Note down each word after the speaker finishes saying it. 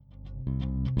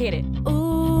Hit it.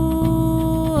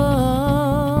 Ooh,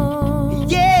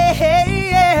 yeah.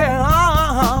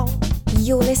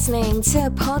 You're listening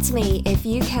to Pod Me If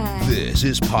You Can. This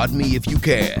is Pod Me If You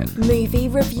Can, Movie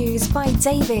reviews by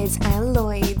David and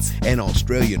Lloyd. an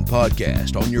Australian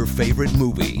podcast on your favorite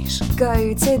movies. Go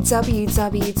to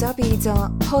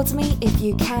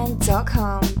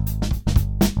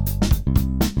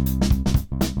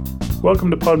www.podmeifyoucan.com. Welcome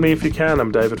to Pod Me If You Can.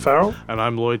 I'm David Farrell, And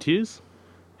I'm Lloyd Hughes.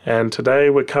 and today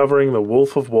we're covering The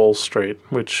Wolf of Wall Street,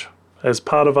 which is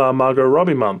part of our Margot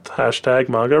Robbie month. Hashtag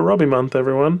Margot Robbie month,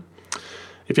 everyone.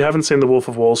 If you haven't seen The Wolf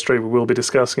of Wall Street, we will be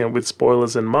discussing it with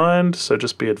spoilers in mind, so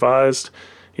just be advised.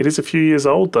 It is a few years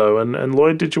old, though, and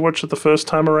Lloyd, did you watch it the first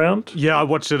time around? Yeah, I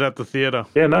watched it at the theatre.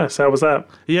 Yeah, nice. How was that?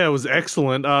 Yeah, it was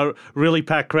excellent. Really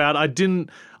packed crowd. I don't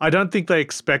think they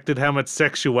expected how much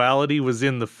sexuality was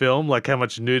in the film, like how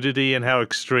much nudity and how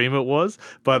extreme it was.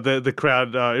 But the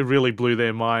crowd, it really blew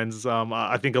their minds.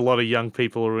 I think a lot of young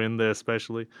people are in there,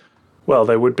 especially. Well,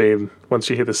 they would be once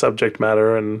you hear the subject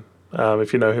matter, and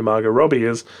if you know who Margot Robbie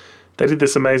is. They did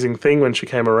this amazing thing when she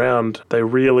came around. They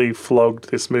really flogged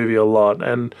this movie a lot.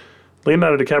 And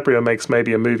Leonardo DiCaprio makes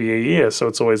maybe a movie a year, so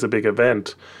it's always a big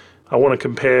event. I want to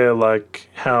compare like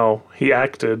how he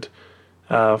acted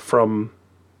from,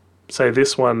 say,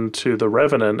 this one to The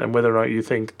Revenant, and whether or not you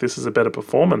think this is a better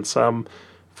performance. For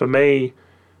me,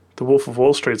 The Wolf of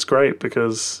Wall Street's great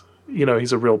because, you know,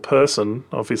 he's a real person,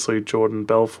 obviously Jordan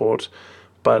Belfort,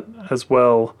 but as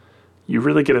well, you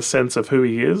really get a sense of who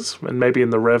he is. And maybe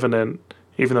in The Revenant,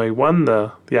 even though he won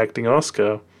the acting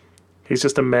Oscar, he's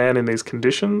just a man in these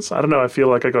conditions. I don't know, I feel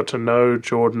like I got to know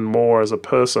Jordan more as a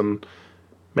person.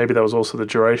 Maybe that was also the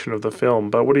duration of the film,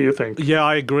 but what do you think? Yeah,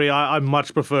 I agree. I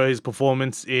much prefer his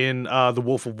performance in The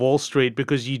Wolf of Wall Street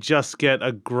because you just get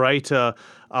a greater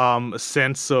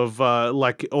sense of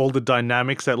like all the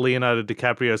dynamics that Leonardo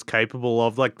DiCaprio is capable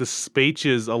of, like the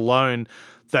speeches alone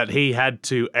that he had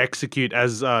to execute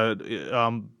as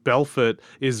Belfort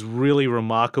is really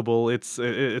remarkable. It's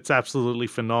absolutely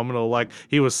phenomenal. Like,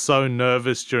 he was so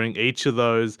nervous during each of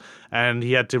those, and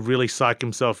he had to really psych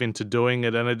himself into doing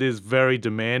it, and it is very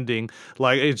demanding.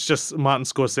 Like, it's just Martin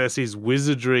Scorsese's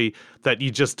wizardry that you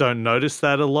just don't notice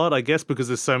that a lot, I guess, because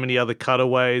there's so many other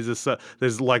cutaways.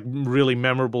 There's like really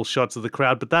memorable shots of the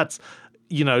crowd, but that's,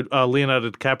 you know, Leonardo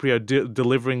DiCaprio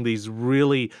delivering these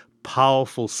really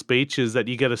powerful speeches that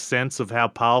you get a sense of how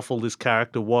powerful this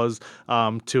character was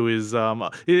to his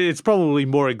it's probably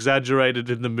more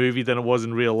exaggerated in the movie than it was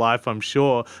in real life, I'm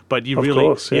sure, but you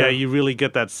you really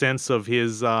get that sense of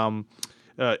his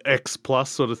X plus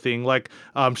sort of thing. Like,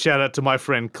 shout out to my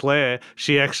friend Claire.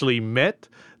 She actually met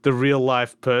the real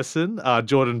life person,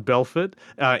 Jordan Belfort,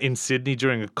 in Sydney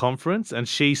during a conference, and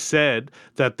she said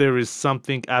that there is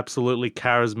something absolutely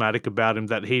charismatic about him,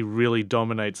 that he really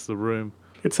dominates the room.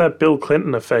 It's that Bill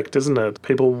Clinton effect, isn't it?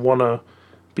 People want to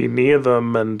be near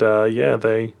them, and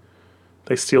they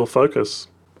steal focus.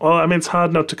 Well, I mean, it's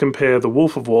hard not to compare The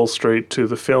Wolf of Wall Street to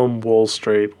the film Wall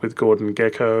Street with Gordon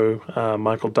Gekko,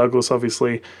 Michael Douglas,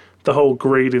 obviously. The whole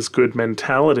greed is good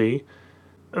mentality.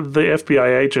 The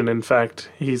FBI agent, in fact,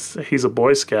 he's a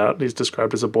Boy Scout. He's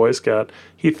described as a Boy Scout.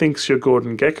 He thinks you're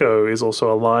Gordon Gekko is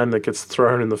also a line that gets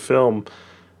thrown in the film.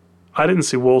 I didn't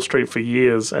see Wall Street for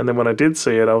years, and then when I did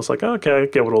see it, I was like, okay, I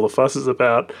get what all the fuss is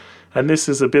about. And this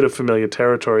is a bit of familiar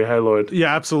territory, hey, Lloyd?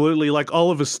 Yeah, absolutely. Like,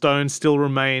 Oliver Stone still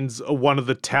remains one of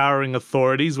the towering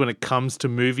authorities when it comes to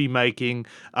movie making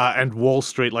and Wall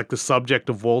Street, like the subject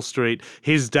of Wall Street.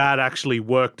 His dad actually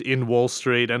worked in Wall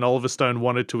Street, and Oliver Stone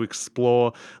wanted to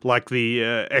explore, like, the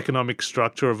economic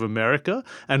structure of America.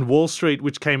 And Wall Street,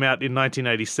 which came out in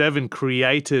 1987,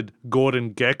 created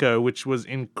Gordon Gekko, which was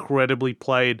incredibly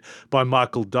played by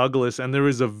Michael Douglas. And there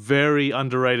is a very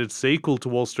underrated sequel to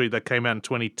Wall Street that came out in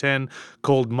 2010,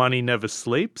 called Money Never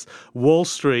Sleeps. Wall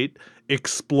Street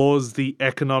explores the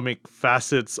economic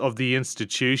facets of the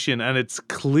institution, and it's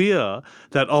clear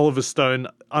that Oliver Stone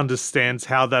understands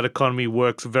how that economy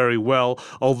works very well,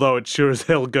 although it sure as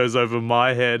hell goes over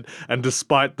my head. And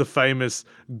despite the famous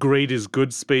greed is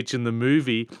good speech in the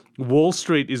movie, Wall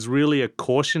Street is really a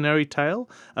cautionary tale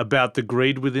about the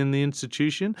greed within the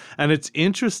institution. And it's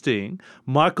interesting,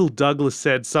 Michael Douglas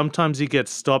said sometimes he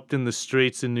gets stopped in the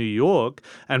streets in New York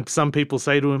and some people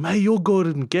say to him, hey, you're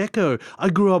Gordon Gekko. I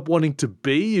grew up wanting to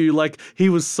be you. Like, he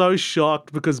was so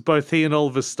shocked because both he and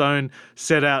Oliver Stone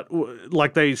set out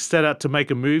to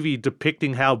make a movie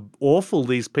depicting how awful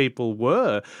these people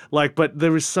were. Like, but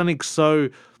there is something so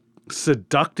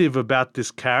seductive about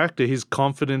this character, his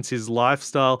confidence, his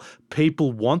lifestyle.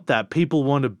 People want that. People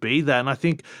want to be that. And I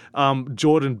think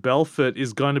Jordan Belfort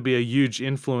is going to be a huge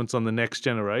influence on the next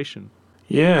generation.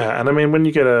 Yeah, and I mean, when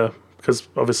you get a because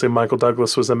obviously Michael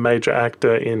Douglas was a major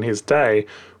actor in his day.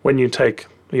 When you take,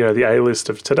 the A-list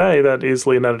of today, that is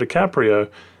Leonardo DiCaprio.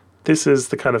 This is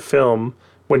the kind of film,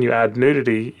 when you add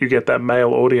nudity, you get that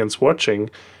male audience watching,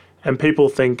 and people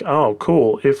think, oh,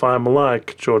 cool, if I'm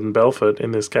like Jordan Belfort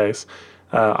in this case,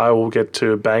 I will get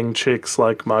to bang chicks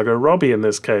like Margot Robbie in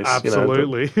this case.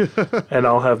 Absolutely. And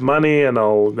I'll have money and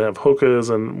I'll have hookers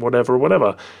and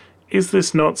whatever. Is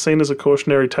this not seen as a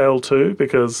cautionary tale too?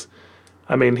 Because,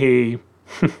 I mean, he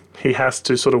has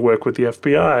to sort of work with the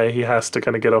FBI. He has to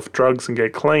kind of get off drugs and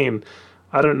get clean.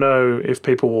 I don't know if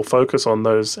people will focus on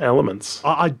those elements.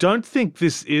 I don't think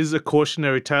this is a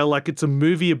cautionary tale. Like, it's a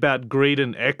movie about greed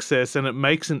and excess, and it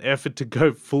makes an effort to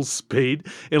go full speed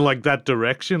in like that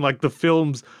direction. Like the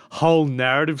film's whole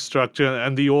narrative structure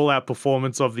and the all-out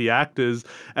performance of the actors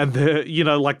and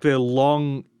their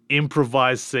long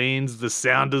improvised scenes, the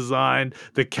sound design,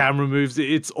 the camera moves,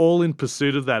 it's all in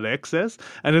pursuit of that excess.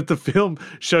 And if the film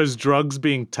shows drugs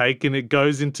being taken, it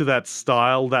goes into that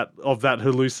style of that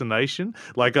hallucination,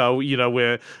 like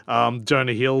where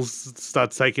Jonah Hill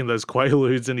starts taking those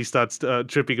Quaaludes and he starts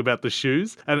tripping about the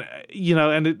shoes. And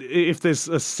if there's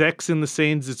a sex in the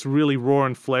scenes, it's really raw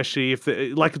and fleshy.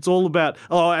 It's all about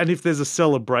and if there's a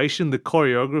celebration, the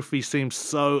choreography seems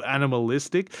so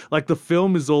animalistic. Like the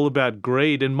film is all about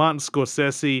greed. And Martin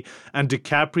Scorsese and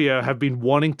DiCaprio have been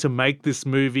wanting to make this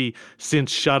movie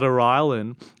since Shutter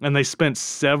Island, and they spent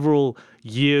several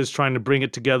years trying to bring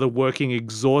it together, working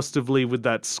exhaustively with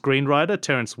that screenwriter,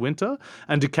 Terrence Winter.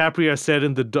 And DiCaprio said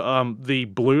in the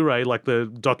Blu-ray, like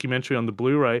the documentary on the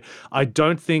Blu-ray, I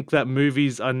don't think that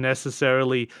movies are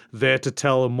necessarily there to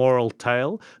tell a moral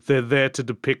tale. They're there to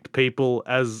depict people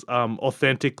as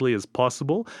authentically as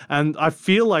possible. And I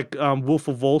feel like Wolf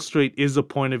of Wall Street is a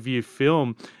point of view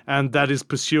film, and that is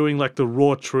pursuing like the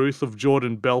raw truth of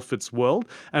Jordan Belfort's world.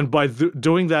 And by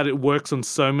doing that, it works on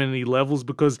so many levels,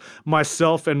 because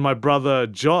myself and my brother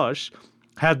Josh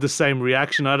had the same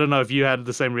reaction. I don't know if you had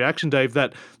the same reaction, Dave,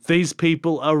 that these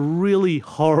people are really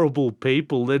horrible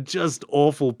people. They're just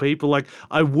awful people. Like,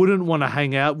 I wouldn't want to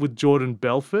hang out with Jordan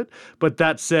Belfort, but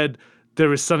that said,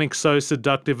 there is something so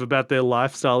seductive about their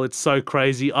lifestyle. It's so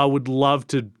crazy. I would love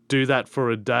to do that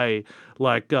for a day.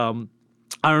 Like,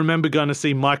 I remember going to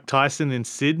see Mike Tyson in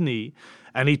Sydney,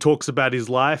 and he talks about his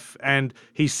life, and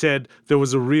he said there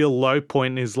was a real low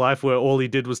point in his life where all he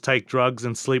did was take drugs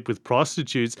and sleep with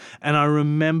prostitutes. And I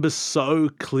remember so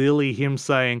clearly him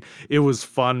saying, it was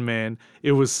fun, man.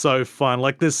 It was so fun.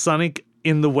 Like, there's something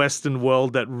in the Western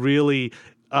world that really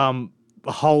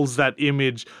holds that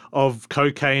image of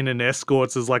cocaine and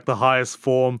escorts as like the highest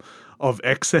form of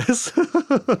excess.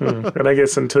 And I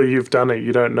guess until you've done it,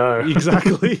 you don't know.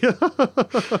 Exactly.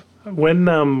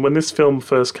 When this film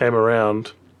first came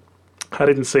around, I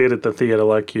didn't see it at the theatre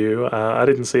like you. I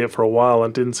didn't see it for a while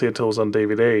and didn't see it till it was on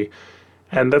DVD.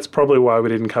 And that's probably why we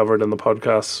didn't cover it in the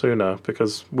podcast sooner,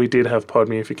 because we did have Pod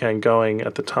Me If You Can going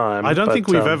at the time. I don't think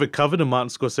we've ever covered a Martin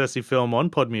Scorsese film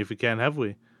on Pod Me If You Can, have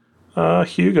we?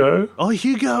 Hugo. Oh,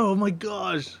 Hugo. Oh, my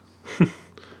gosh.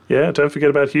 Yeah, don't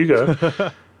forget about Hugo.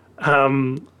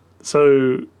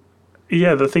 So,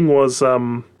 yeah, the thing was,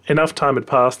 enough time had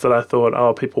passed that I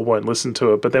thought, people won't listen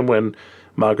to it. But then when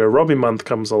Margot Robbie month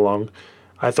comes along,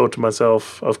 I thought to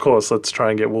myself, of course, let's try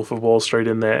and get Wolf of Wall Street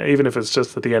in there, even if it's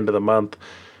just at the end of the month,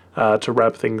 to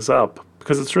wrap things up.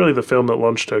 Because it's really the film that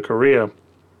launched her career.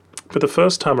 But the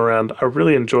first time around, I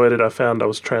really enjoyed it. I found I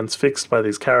was transfixed by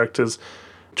these characters.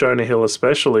 Jonah Hill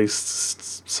especially,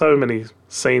 so many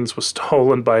scenes were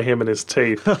stolen by him and his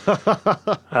teeth.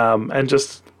 And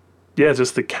just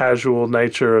the casual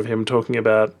nature of him talking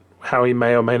about how he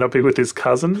may or may not be with his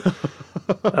cousin.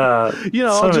 I'll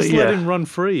just let him run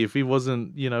free if he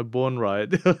wasn't, born right.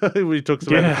 When he talks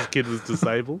about if his kid was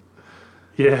disabled.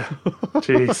 Yeah,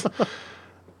 jeez.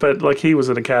 But like, he was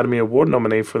an Academy Award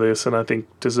nominee for this, and I think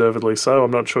deservedly so. I'm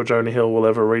not sure Jonah Hill will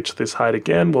ever reach this height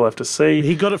again. We'll have to see.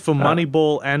 He got it for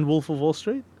Moneyball and Wolf of Wall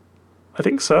Street? I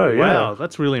think so, yeah. Wow,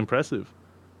 that's really impressive.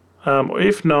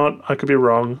 If not, I could be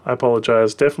wrong. I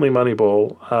apologize. Definitely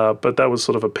Moneyball, but that was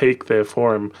sort of a peak there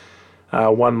for him.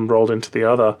 One rolled into the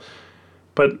other.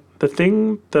 But the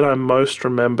thing that I most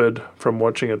remembered from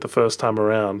watching it the first time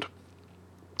around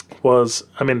was,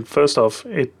 first off,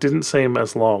 it didn't seem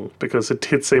as long, because it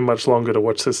did seem much longer to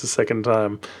watch this a second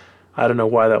time. I don't know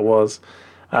why that was.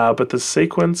 But the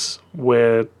sequence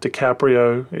where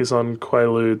DiCaprio is on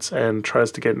Quaaludes and tries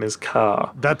to get in his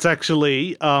car. That's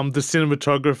actually the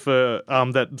cinematographer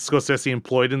that Scorsese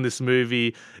employed in this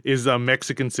movie is a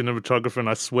Mexican cinematographer, and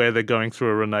I swear they're going through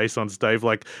a renaissance, Dave.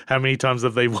 Like, how many times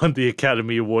have they won the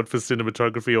Academy Award for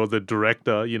cinematography or the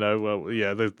director? You know, well,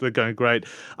 yeah, they're going great.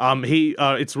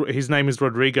 His name is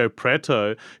Rodrigo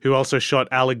Prieto, who also shot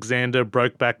Alexander,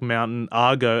 Brokeback Mountain,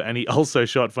 Argo, and he also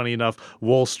shot, funny enough,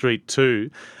 Wall Street 2.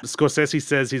 Scorsese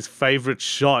says his favorite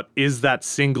shot is that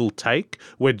single take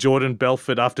where Jordan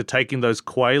Belfort, after taking those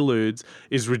Quaaludes,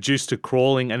 is reduced to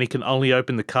crawling and he can only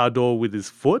open the car door with his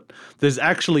foot. There's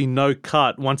actually no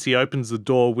cut once he opens the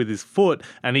door with his foot,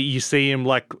 and you see him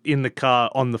like in the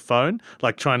car on the phone,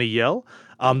 like trying to yell.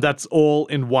 That's all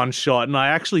in one shot. And I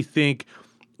actually think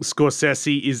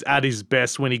Scorsese is at his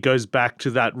best when he goes back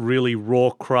to that really raw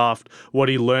craft, what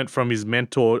he learnt from his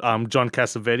mentor, John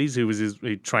Cassavetes,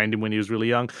 he trained him when he was really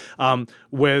young,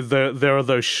 where there are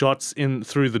those shots in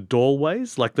through the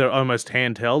doorways, like they're almost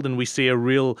handheld, and we see a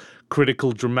real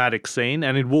critical, dramatic scene.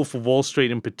 And in Wolf of Wall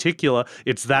Street in particular,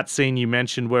 it's that scene you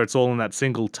mentioned where it's all in that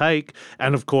single take.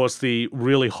 And of course, the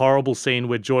really horrible scene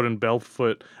where Jordan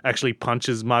Belfort actually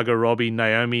punches Margot Robbie,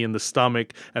 Naomi, in the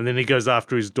stomach, and then he goes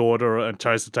after his daughter and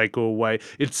tries to take her away.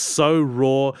 It's so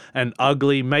raw and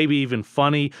ugly, maybe even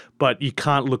funny, but you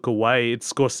can't look away.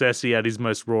 It's Scorsese at his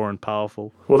most raw and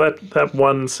powerful. Well, that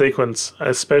one sequence,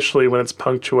 especially when it's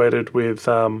punctuated with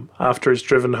after he's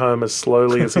driven home as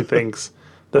slowly as he thinks,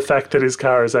 the fact that his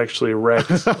car is actually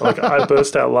wrecked. Like, I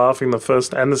burst out laughing the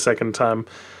first and the second time.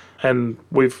 And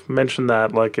we've mentioned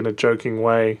that, like, in a joking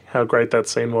way, how great that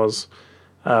scene was,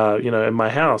 in my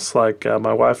house. Like,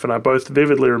 my wife and I both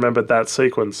vividly remembered that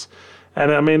sequence.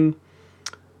 And, I mean,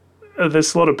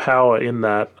 there's a lot of power in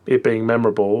that, it being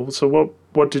memorable. So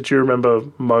what did you remember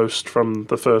most from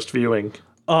the first viewing?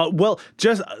 Well,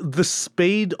 just the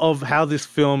speed of how this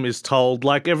film is told.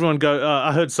 Like, everyone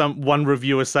I heard one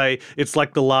reviewer say it's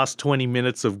like the last 20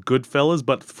 minutes of Goodfellas,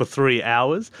 but for 3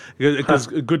 hours, because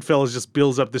Goodfellas just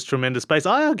builds up this tremendous pace.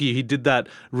 I argue he did that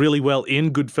really well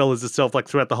in Goodfellas itself, like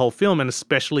throughout the whole film, and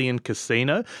especially in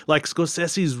Casino. Like,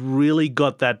 Scorsese's really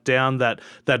got that down, that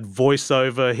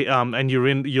voiceover, and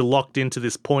you're locked into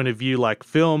this point of view like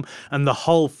film, and the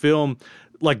whole film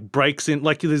like breaks in,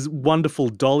 like there's wonderful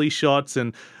dolly shots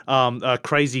and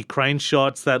crazy crane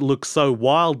shots that look so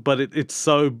wild, but it's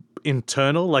so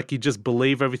internal, like you just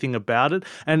believe everything about it.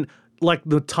 And like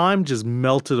the time just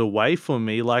melted away for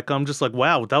me. Like, I'm just like,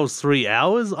 wow, that was 3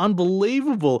 hours?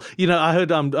 Unbelievable. You know, I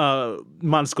heard Martin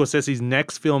Scorsese's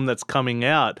next film that's coming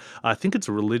out, I think it's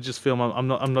a religious film. I'm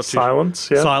not too Silence,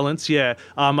 sure. yeah. Silence, yeah.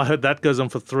 I heard that goes on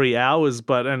for 3 hours,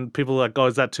 and people are like, oh,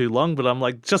 is that too long? But I'm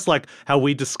like, just like how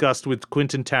we discussed with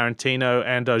Quentin Tarantino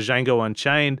and Django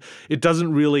Unchained, it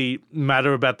doesn't really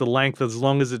matter about the length as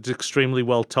long as it's extremely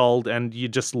well told and you're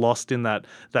just lost in that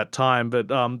time.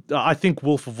 But I think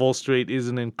Wolf of Wall Street is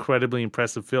an incredibly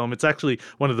impressive film. It's actually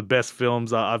one of the best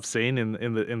films I've seen in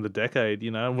the decade.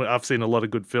 You know, I've seen a lot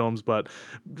of good films, but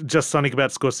just something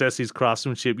about Scorsese's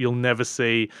craftsmanship you'll never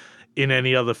see in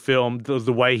any other film.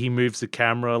 The way he moves the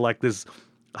camera, like there's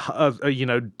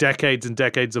decades and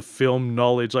decades of film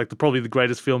knowledge, like probably the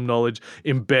greatest film knowledge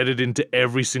embedded into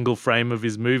every single frame of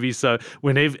his movie. So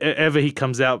whenever he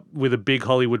comes out with a big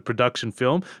Hollywood production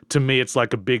film, to me it's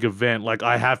like a big event. Like,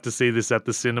 I have to see this at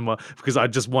the cinema because I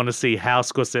just want to see how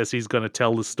Scorsese's going to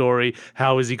tell the story.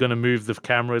 How is he going to move the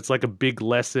camera? It's like a big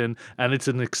lesson and it's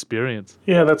an experience.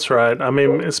 Yeah, that's right. I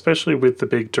mean, especially with the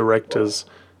big directors,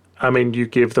 I mean, you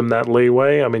give them that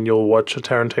leeway. I mean, you'll watch a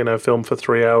Tarantino film for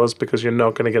 3 hours because you're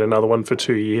not going to get another one for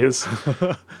 2 years.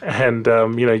 And,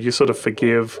 you sort of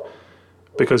forgive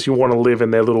because you want to live in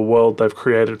their little world they've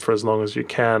created for as long as you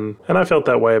can. And I felt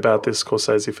that way about this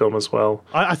Scorsese film as well.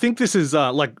 I think this is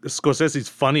like Scorsese's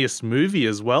funniest movie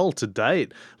as well to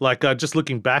date. Like, just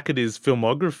looking back at his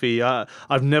filmography,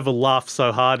 I've never laughed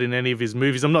so hard in any of his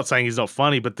movies. I'm not saying he's not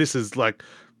funny, but this is like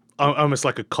almost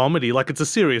like a comedy. Like, it's a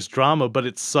serious drama, but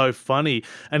it's so funny.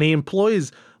 And he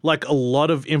employs like a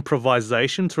lot of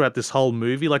improvisation throughout this whole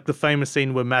movie. Like the famous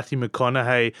scene where Matthew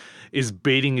McConaughey is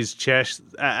beating his chest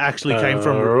actually came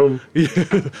from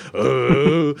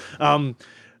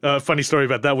funny story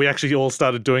about that. We actually all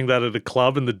started doing that at a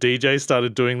club, and the DJ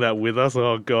started doing that with us.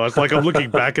 Oh gosh, like I'm looking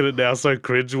back at it now, so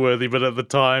cringeworthy. But at the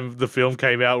time the film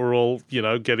came out, we're all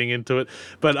getting into it.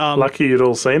 But lucky you'd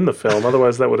all seen the film,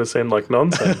 otherwise that would have seemed like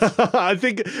nonsense. I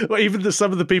think even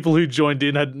some of the people who joined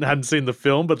in hadn't seen the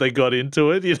film, but they got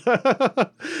into it.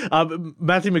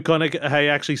 Matthew McConaughey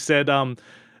actually said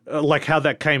like how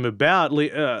that came about.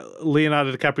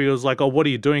 Leonardo DiCaprio was like, "Oh, what are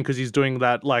you doing?" Because he's doing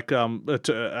that like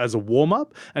as a warm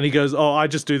up, and he goes, "Oh, I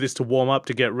just do this to warm up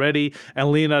to get ready."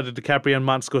 And Leonardo DiCaprio and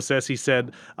Martin Scorsese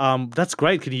said, "That's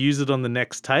great. Can you use it on the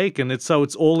next take?" And it's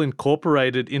all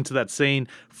incorporated into that scene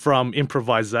from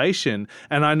improvisation.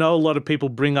 And I know a lot of people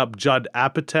bring up Judd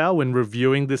Apatow when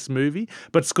reviewing this movie,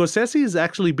 but Scorsese has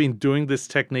actually been doing this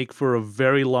technique for a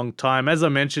very long time. As I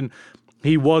mentioned,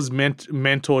 he was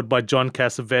mentored by John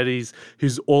Cassavetes,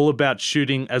 who's all about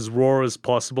shooting as raw as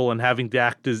possible and having the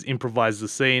actors improvise the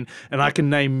scene. And I can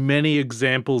name many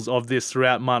examples of this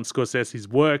throughout Martin Scorsese's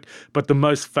work, but the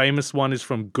most famous one is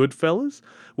from Goodfellas,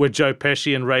 where Joe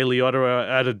Pesci and Ray Liotta are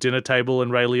at a dinner table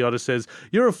and Ray Liotta says,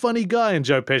 "You're a funny guy." And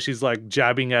Joe Pesci's like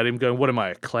jabbing at him going, "What am I,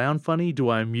 a clown funny? Do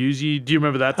I amuse you?" Do you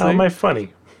remember that How scene? am I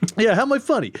funny? Yeah, how am I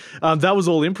funny? That was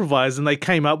all improvised, and they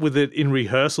came up with it in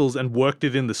rehearsals and worked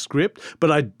it in the script. But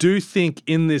I do think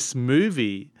in this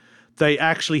movie, they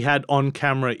actually had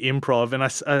on-camera improv,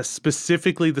 and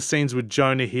specifically the scenes with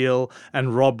Jonah Hill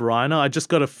and Rob Reiner. I just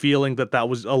got a feeling that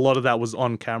was a lot of that was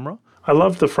on camera. I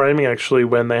loved the framing actually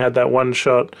when they had that one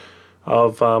shot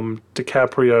of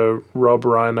DiCaprio, Rob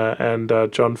Reiner, and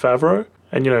Jon Favreau.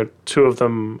 And, you know, two of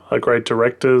them are great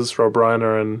directors. Rob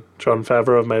Reiner and Jon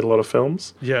Favreau have made a lot of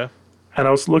films. Yeah. And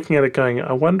I was looking at it going,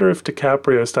 I wonder if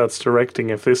DiCaprio starts directing,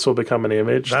 if this will become an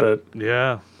image that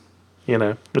yeah. you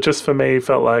know, it just for me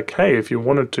felt like, hey, if you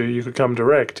wanted to, you could come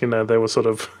direct. You know, they were sort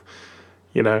of,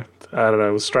 you know, I don't know,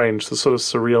 it was strange, the sort of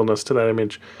surrealness to that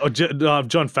image. Jon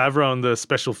Favreau in the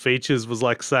special features was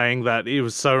like saying that it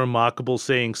was so remarkable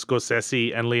seeing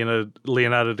Scorsese and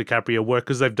Leonardo DiCaprio work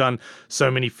because they've done so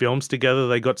many films together.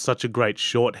 They got such a great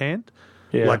shorthand.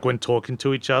 Yeah. Like when talking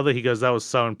to each other, he goes, "That was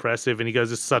so impressive." And he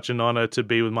goes, "It's such an honor to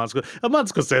be with Martin Scorsese." And Martin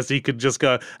Scorsese could just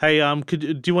go, "Hey,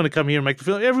 do you want to come here and make the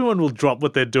film?" Everyone will drop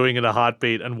what they're doing in a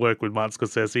heartbeat and work with Martin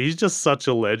Scorsese. He's just such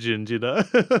a legend, you know?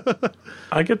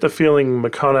 I get the feeling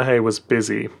McConaughey was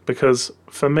busy because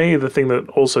for me, the thing that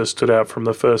also stood out from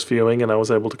the first viewing, and I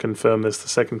was able to confirm this the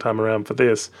second time around for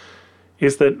this,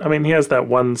 is that, I mean, he has that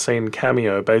one scene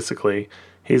cameo, basically.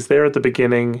 He's there at the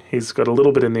beginning, he's got a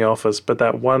little bit in the office, but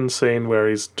that one scene where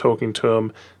he's talking to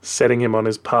him, setting him on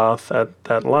his path at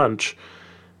that lunch,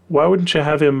 why wouldn't you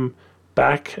have him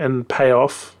back and pay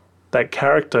off that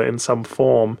character in some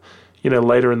form, you know,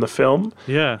 later in the film?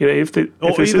 Yeah. You know, if this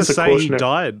either is a say he cautionary...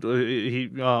 died.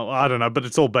 I don't know, but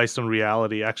it's all based on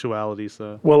actuality,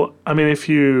 so... Well, I mean, if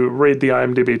you read the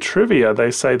IMDb trivia,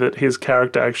 they say that his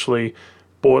character actually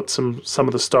bought some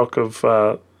of the stock of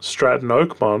Stratton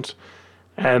Oakmont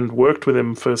and worked with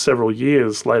him for several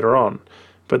years later on,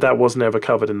 but that wasn't ever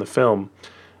covered in the film.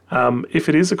 If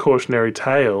it is a cautionary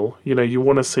tale, you know, you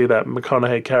want to see that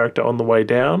McConaughey character on the way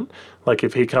down, like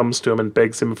if he comes to him and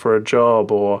begs him for a job,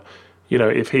 or, you know,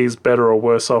 if he's better or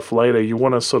worse off later, you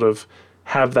want to sort of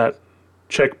have that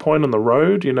checkpoint on the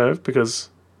road, you know, because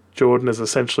Jordan is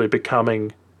essentially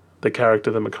becoming the character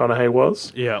that McConaughey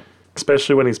was. Yeah.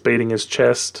 Especially when he's beating his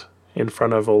chest in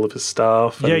front of all of his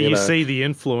staff. And, yeah, you know, see the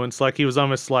influence. Like he was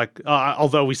almost like,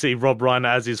 although we see Rob Reiner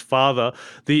as his father,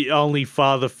 the only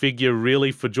father figure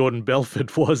really for Jordan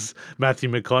Belfort was Matthew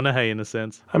McConaughey in a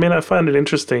sense. I mean, I find it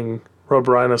interesting. Rob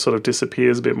Reiner sort of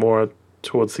disappears a bit more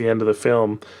towards the end of the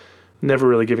film, never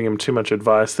really giving him too much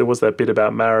advice. There was that bit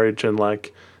about marriage and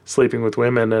like sleeping with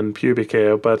women and pubic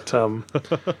hair, but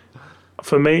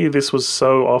for me, this was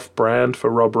so off-brand for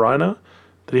Rob Reiner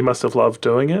that he must have loved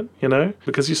doing it, you know,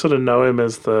 because you sort of know him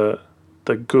as the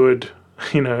good,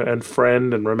 you know, and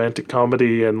friend and romantic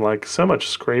comedy and like so much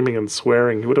screaming and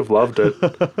swearing. He would have loved it.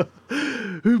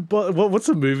 What's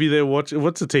a movie they're watching?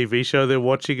 What's a TV show they're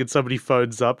watching and somebody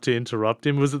phones up to interrupt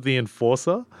him? Was it The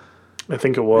Enforcer? I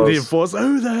think it was. The Enforcer,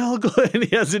 who the hell got... And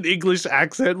he has an English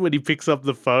accent when he picks up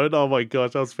the phone. Oh my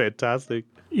gosh, that was fantastic.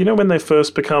 You know when they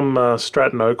first become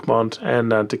Stratton Oakmont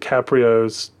and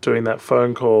DiCaprio's doing that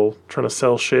phone call trying to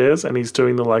sell shares and he's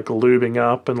doing the like lubing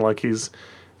up and like he's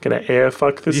going to air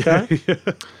fuck this guy? Yeah.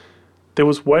 There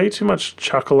was way too much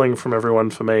chuckling from everyone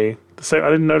for me. I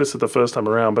didn't notice it the first time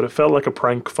around, but it felt like a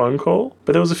prank phone call.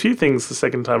 But there was a few things the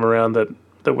second time around that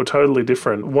were totally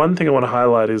different. One thing I want to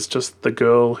highlight is just the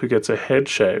girl who gets her head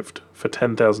shaved for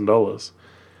 $10,000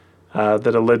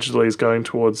 that allegedly is going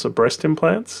towards breast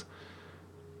implants.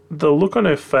 The look on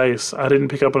her face, I didn't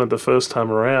pick up on it the first time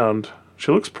around.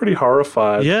 She looks pretty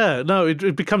horrified. Yeah, no,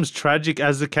 it becomes tragic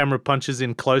as the camera punches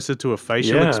in closer to her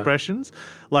facial expressions.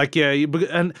 Like, yeah,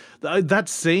 and that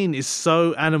scene is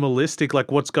so animalistic,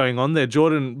 like what's going on there.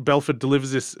 Jordan Belfort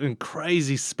delivers this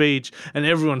crazy speech and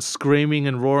everyone's screaming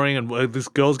and roaring and this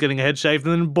girl's getting a head shaved.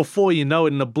 And then before you know it,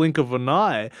 in the blink of an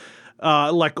eye,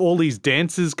 like all these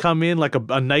dancers come in, like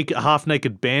a naked,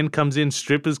 half-naked band comes in,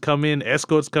 strippers come in,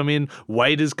 escorts come in,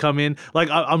 waiters come in. Like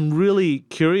I'm really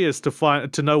curious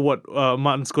to know what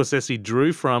Martin Scorsese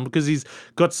drew from, because he's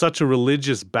got such a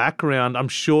religious background. I'm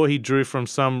sure he drew from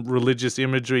some religious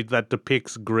imagery that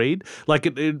depicts greed. Like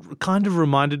it kind of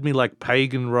reminded me like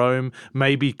pagan Rome,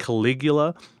 maybe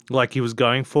Caligula, like he was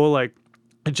going for. Like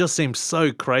it just seems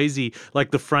so crazy.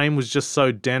 Like the frame was just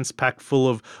so dense, packed full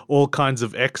of all kinds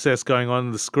of excess going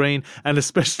on the screen. And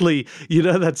especially, you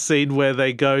know, that scene where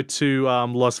they go to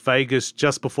Las Vegas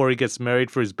just before he gets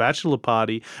married for his bachelor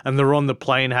party, and they're on the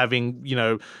plane having,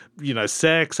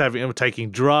 sex,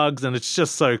 taking drugs, and it's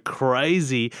just so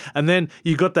crazy. And then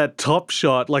you got that top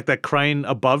shot, like that crane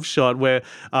above shot, where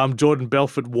Jordan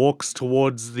Belfort walks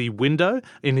towards the window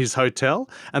in his hotel,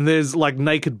 and there's like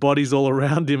naked bodies all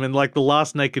around him, and like the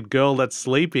last naked girl that's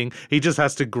sleeping, he just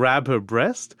has to grab her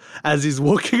breast as he's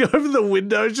walking over the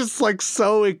window. It's just like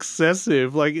so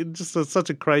excessive. Like it's just such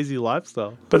a crazy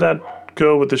lifestyle. But that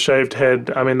girl with the shaved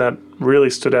head, I mean, that really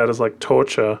stood out as like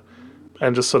torture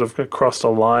and just sort of crossed a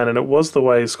line. And it was the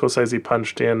way Scorsese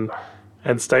punched in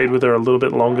and stayed with her a little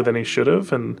bit longer than he should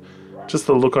have. And just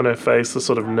the look on her face, the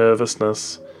sort of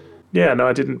nervousness. Yeah, no,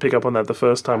 I didn't pick up on that the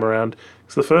first time around.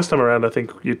 Because the first time around, I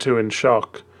think you're too in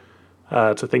shock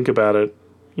to think about it.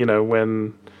 You know,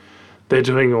 when they're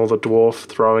doing all the dwarf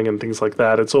throwing and things like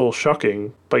that, it's all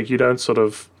shocking, but you don't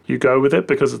you go with it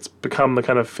because it's become the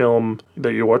kind of film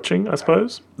that you're watching, I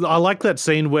suppose. I like that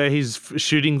scene where he's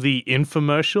shooting the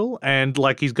infomercial, and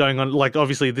like he's going on, like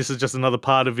obviously this is just another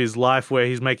part of his life where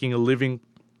he's making a living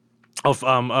off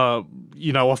off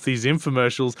these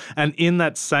infomercials, and in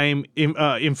that same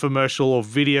infomercial or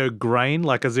video grain,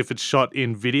 like as if it's shot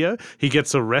in video, he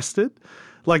gets arrested.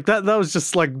 Like that was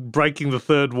just like breaking the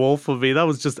third wall for me. That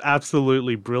was just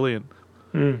absolutely brilliant.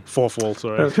 Fourth wall,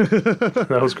 sorry.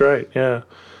 That was great, yeah.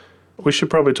 We should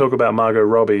probably talk about Margot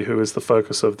Robbie, who is the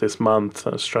focus of this month,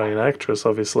 an Australian actress,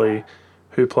 obviously,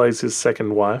 who plays his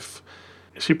second wife.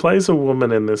 She plays a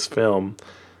woman in this film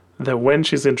that when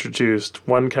she's introduced,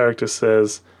 one character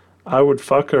says, "I would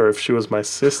fuck her if she was my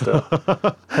sister."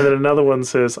 And then another one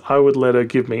says, "I would let her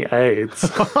give me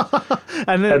AIDS."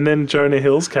 and then Jonah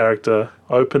Hill's character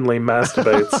openly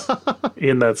masturbates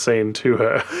in that scene to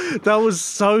her. That was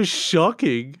so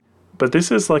shocking. But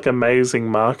this is like amazing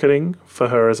marketing for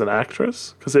her as an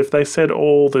actress, because if they said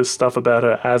all this stuff about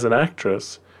her as an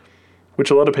actress, which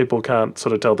a lot of people can't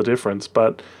sort of tell the difference,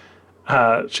 but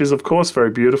she's of course very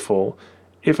beautiful.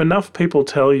 If enough people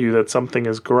tell you that something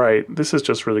is great, this is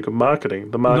just really good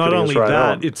marketing. The marketing is right on.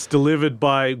 Not only that, it's delivered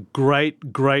by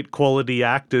great quality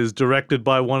actors, directed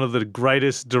by one of the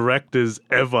greatest directors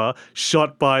ever,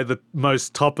 shot by the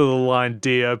most top-of-the-line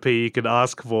DOP you could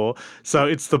ask for. So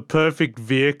it's the perfect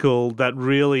vehicle that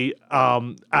really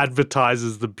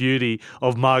advertises the beauty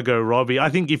of Margot Robbie. I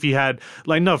think if you had,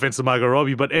 like, no offense to Margot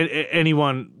Robbie, but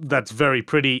anyone that's very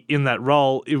pretty in that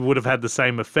role, it would have had the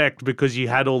same effect, because you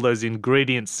had all those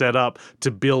ingredients set up to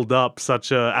build up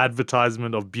such a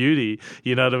advertisement of beauty.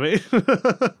 You know what I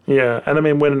mean? Yeah, and I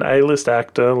mean, when an A-list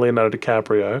actor, Leonardo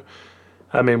DiCaprio,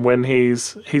 I mean, when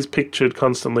he's pictured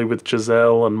constantly with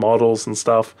Giselle and models and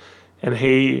stuff, and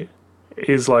he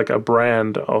is like a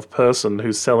brand of person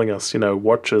who's selling us,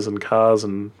 watches and cars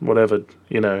and whatever,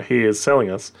 he is selling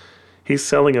us. He's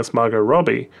selling us Margot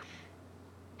Robbie.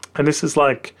 And this is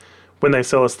like, when they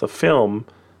sell us the film,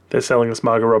 they're selling us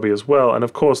Margot Robbie as well. And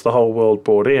of course, the whole world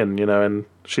bought in, and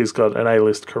she's got an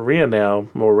A-list career now,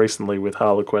 more recently with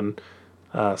Harlequin,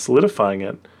 solidifying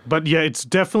it. But yeah, it's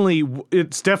definitely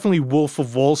Wolf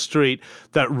of Wall Street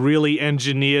that really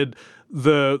engineered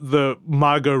the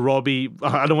Margot Robbie,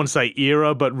 I don't want to say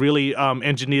era, but really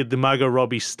engineered the Margot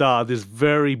Robbie star, this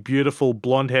very beautiful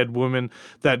blonde-haired woman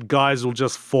that guys will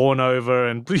just fawn over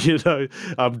and,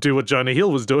 do what Jonah Hill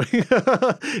was doing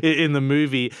in the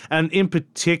movie. And in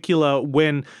particular,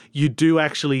 when you do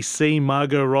actually see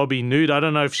Margot Robbie nude, I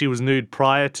don't know if she was nude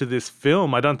prior to this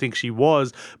film, I don't think she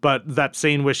was, but that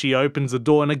scene where she opens the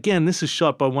door, and again, this is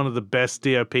shot by one of the best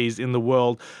DOPs in the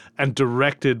world and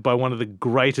directed by one of the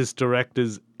greatest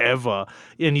directors ever.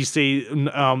 And you see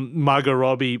Margot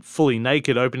Robbie fully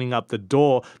naked opening up the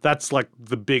door. That's like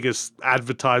the biggest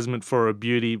advertisement for her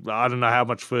beauty. I don't know how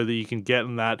much further you can get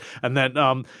in that. And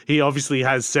then he obviously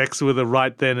has sex with her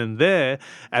right then and there.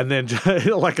 And then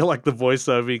like the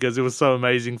voiceover, because it was so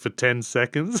amazing for 10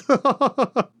 seconds.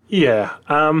 Yeah.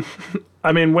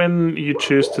 I mean, when you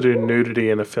choose to do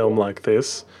nudity in a film like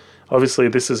this, obviously,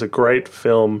 this is a great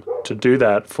film to do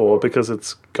that for, because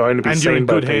it's going to be seen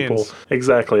by people. Hands.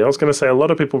 Exactly. I was going to say, a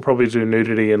lot of people probably do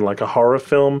nudity in like a horror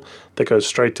film that goes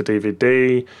straight to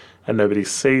DVD and nobody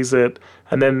sees it.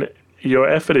 And then your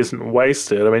effort isn't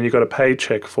wasted. I mean, you got a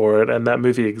paycheck for it, and that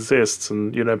movie exists,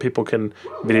 and people can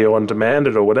video on demand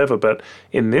it or whatever. But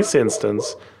in this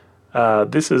instance,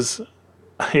 this is,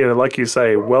 like you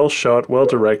say, well shot, well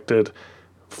directed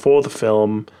for the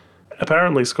film.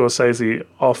 Apparently, Scorsese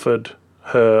offered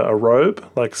her a robe,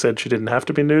 like said she didn't have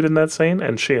to be nude in that scene,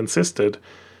 and she insisted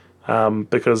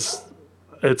because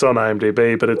it's on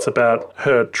IMDb, but it's about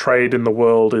her trade in the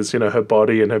world is, her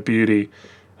body and her beauty,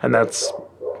 and that's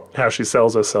how she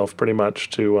sells herself pretty much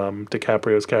to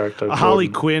DiCaprio's character. Harley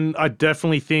Jordan. Quinn, I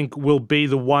definitely think will be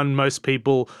the one most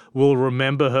people will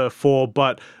remember her for,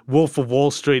 but Wolf of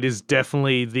Wall Street is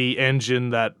definitely the engine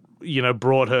that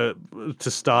brought her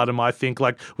to stardom. I think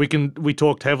we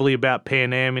talked heavily about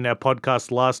Pan Am in our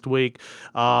podcast last week,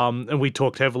 and we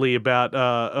talked heavily about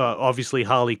obviously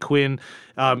Harley Quinn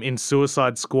in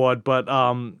Suicide Squad, but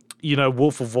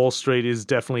Wolf of Wall Street is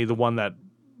definitely the one that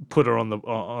put her on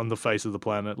the face of the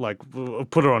planet,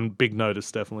 put her on big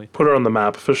notice, definitely. Put her on the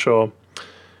map for sure.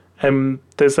 And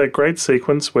there's that great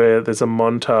sequence where there's a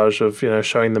montage of,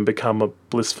 showing them become a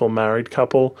blissful married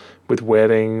couple with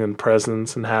wedding and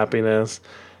presents and happiness.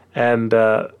 And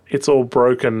it's all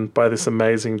broken by this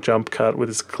amazing jump cut with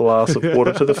this glass of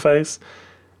water to the face.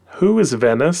 Who is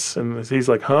Venice? And he's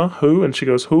like, huh? Who? And she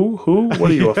goes, who? Who?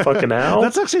 What are you, a fucking owl?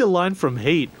 That's actually a line from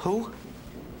Heat. Who?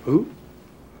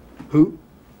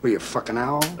 Were you a fucking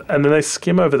owl? And then they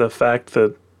skim over the fact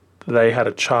that they had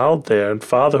a child there and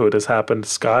fatherhood has happened to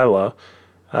Skylar.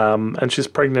 And she's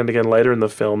pregnant again later in the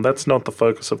film. That's not the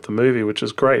focus of the movie, which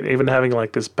is great. Even having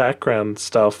this background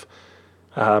stuff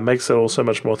makes it all so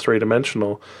much more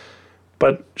three-dimensional.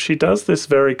 But she does this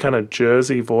very kind of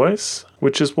Jersey voice,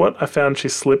 which is what I found she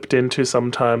slipped into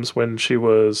sometimes when she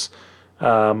was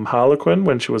Harlequin,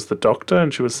 when she was the doctor,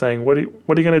 and she was saying, what are you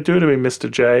going to do to me, Mr.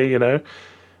 J,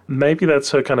 Maybe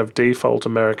that's her kind of default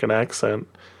American accent.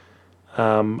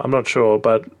 I'm not sure,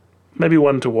 but maybe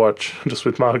one to watch just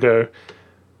with Margot,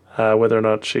 whether or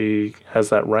not she has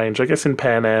that range. I guess in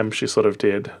Pan Am she sort of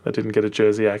did. I didn't get a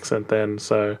Jersey accent then,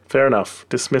 so fair enough.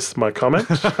 Dismiss my comment.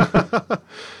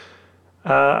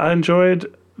 I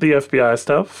enjoyed the FBI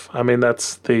stuff. I mean,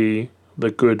 that's the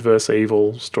good versus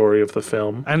evil story of the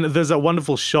film. And there's a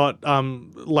wonderful shot,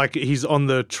 he's on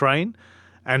the train,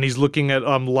 and he's looking at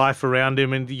life around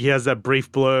him, and he has that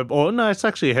brief blurb, or no, it's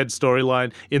actually a head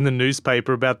storyline in the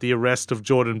newspaper about the arrest of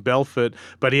Jordan Belfort,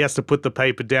 but he has to put the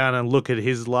paper down and look at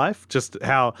his life, just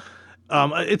how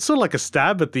it's sort of like a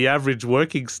stab at the average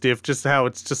working stiff, just how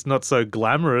it's just not so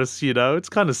glamorous, It's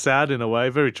kind of sad in a way,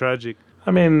 very tragic. I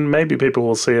mean, maybe people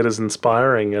will see it as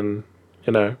inspiring and,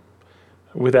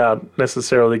 without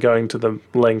necessarily going to the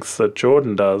lengths that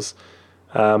Jordan does,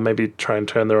 maybe try and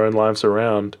turn their own lives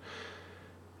around.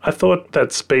 I thought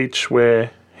that speech where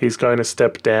he's going to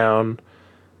step down,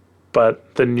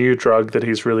 but the new drug that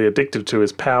he's really addicted to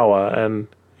is power, and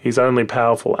he's only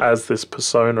powerful as this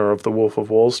persona of the Wolf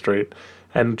of Wall Street.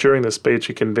 And during the speech,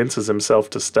 he convinces himself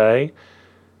to stay,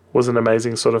 was an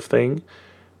amazing sort of thing.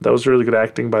 That was really good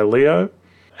acting by Leo.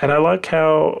 And I like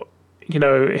how,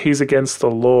 he's against the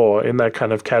law in that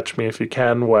kind of catch me if you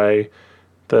can way,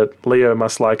 that Leo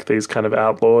must like these kind of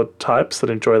outlaw types that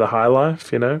enjoy the high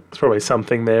life, There's probably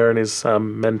something there in his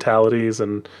mentalities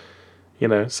and,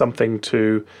 something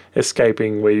to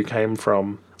escaping where you came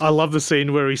from. I love the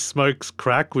scene where he smokes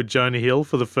crack with Jonah Hill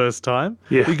for the first time.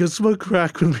 Yeah. He goes, smoke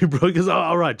crack when we broke. He goes, oh,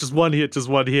 all right, just one hit.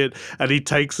 And he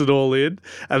takes it all in,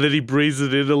 and then he breathes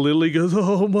it in a little. He goes,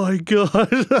 oh, my God.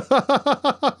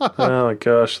 Oh, my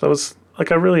gosh. That was, I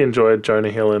really enjoyed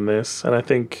Jonah Hill in this, and I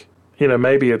think,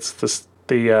 maybe it's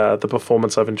the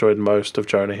performance I've enjoyed most of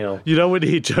Jonah Hill. When you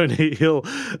hear Jonah Hill,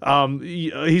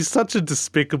 he's such a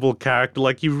despicable character.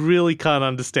 You really can't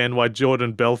understand why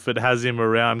Jordan Belfort has him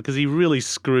around, because he really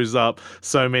screws up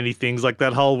so many things. Like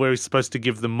that whole where he's supposed to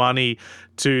give the money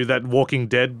to that Walking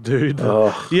Dead dude.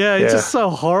 Oh, it's just so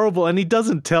horrible. And he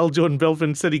doesn't tell Jordan Belfort.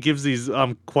 Instead, he gives these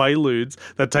Quaaludes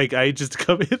that take ages to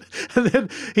come in. And then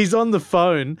he's on the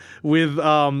phone with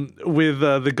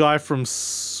the guy from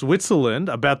Switzerland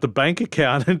about the bank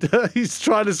account, and he's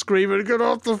trying to scream and get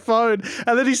off the phone.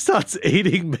 And then he starts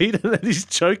eating meat, and then he's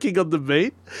choking on the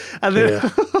meat. And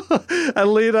then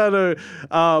and Leonardo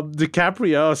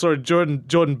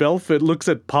Jordan Belfort looks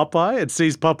at Popeye and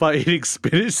sees Popeye eating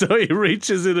spinach, so he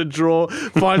reaches in a drawer,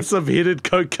 finds some hidden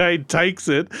cocaine, takes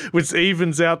it, which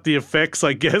evens out the effects,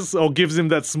 I guess, or gives him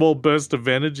that small burst of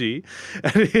energy.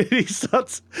 And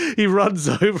he runs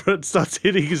over and starts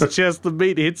hitting his chest. The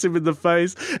meat hits him in the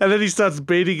face, and then he starts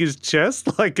beating his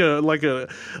chest like a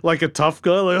tough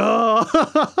guy, oh,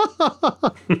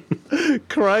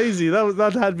 crazy.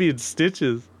 That had me in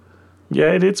stitches.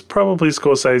 Yeah, it's probably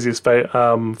Scorsese's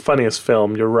funniest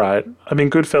film, you're right. I mean,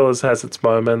 Goodfellas has its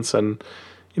moments and,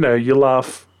 you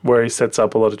laugh where he sets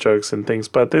up a lot of jokes and things,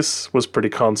 but this was pretty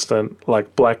constant,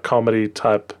 like black comedy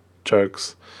type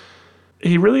jokes.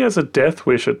 He really has a death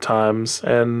wish at times,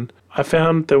 and I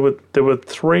found there were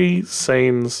 3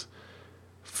 scenes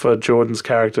for Jordan's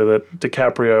character that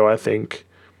DiCaprio, I think,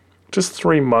 just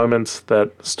 3 moments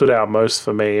that stood out most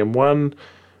for me. And one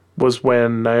was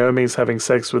when Naomi's having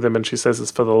sex with him and she says it's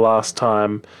for the last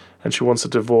time and she wants a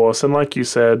divorce. And like you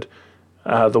said,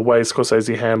 the way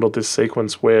Scorsese handled this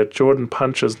sequence where Jordan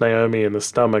punches Naomi in the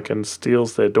stomach and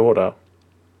steals their daughter.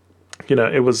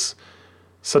 It was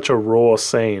such a raw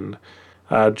scene.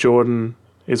 Jordan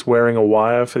is wearing a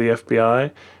wire for the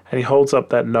FBI, and he holds up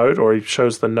that note, or he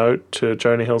shows the note to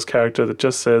Jonah Hill's character that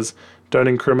just says, "Don't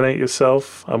incriminate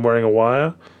yourself, I'm wearing a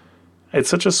wire." It's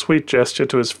such a sweet gesture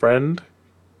to his friend,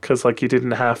 because he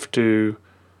didn't have to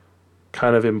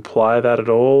kind of imply that at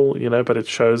all, but it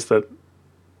shows that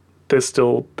there's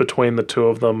still, between the two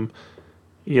of them,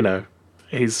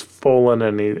 he's fallen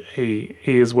and he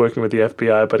is working with the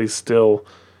FBI, but he's still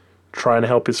trying to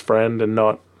help his friend and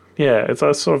not. Yeah,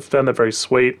 I sort of found that very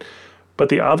sweet. But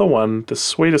the other one, the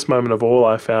sweetest moment of all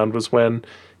I found, was when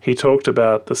he talked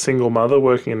about the single mother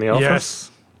working in the office.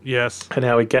 Yes. And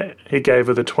how he gave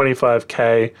her the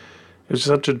 $25K. It was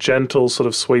such a gentle, sort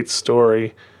of sweet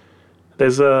story.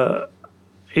 There's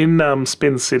in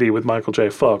Spin City with Michael J.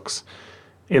 Fox,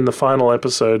 in the final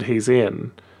episode he's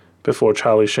in, before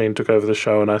Charlie Sheen took over the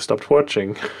show and I stopped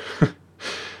watching,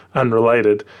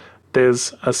 unrelated,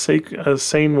 there's a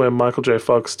scene where Michael J.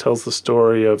 Fox tells the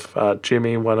story of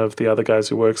Jimmy, one of the other guys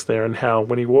who works there, and how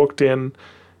when he walked in,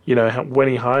 when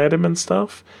he hired him and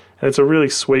stuff. And it's a really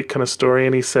sweet kind of story.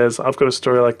 And he says, "I've got a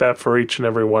story like that for each and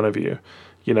every one of you,"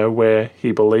 where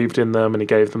he believed in them and he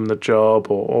gave them the job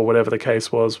or whatever the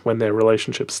case was when their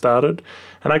relationship started.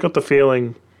 And I got the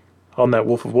feeling on that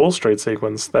Wolf of Wall Street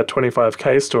sequence, that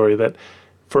 $25K story, that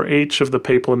for each of the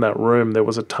people in that room, there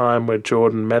was a time where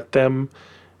Jordan met them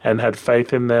and had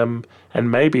faith in them and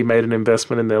maybe made an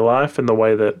investment in their life in the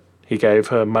way that he gave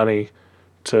her money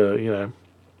to,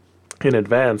 in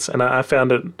advance. And I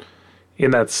found it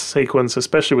in that sequence,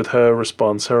 especially with her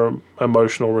response, her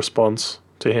emotional response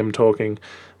to him talking,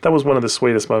 that was one of the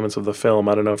sweetest moments of the film.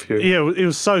 I don't know if you... Yeah, it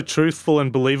was so truthful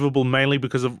and believable, mainly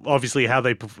because of obviously how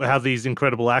these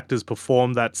incredible actors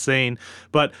perform that scene.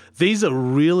 But these are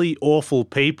really awful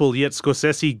people, yet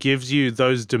Scorsese gives you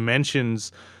those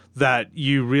dimensions that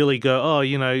you really go,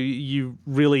 you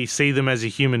really see them as a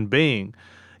human being,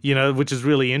 which is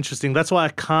really interesting. That's why I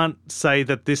can't say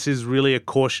that this is really a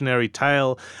cautionary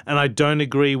tale, and I don't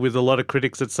agree with a lot of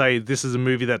critics that say this is a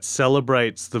movie that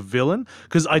celebrates the villain,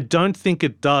 because I don't think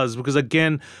it does, because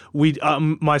again,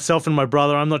 myself and my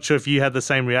brother, I'm not sure if you had the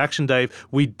same reaction, Dave,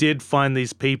 we did find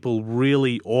these people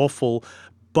really awful,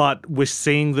 but we're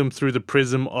seeing them through the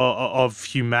prism of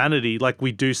humanity. Like,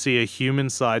 we do see a human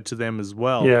side to them as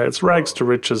well. Yeah, it's rags to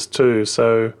riches too,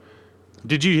 so...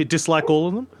 Did you dislike all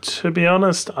of them? To be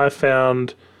honest, I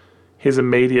found his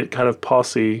immediate kind of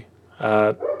posse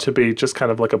to be just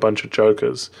kind of like a bunch of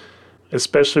jokers,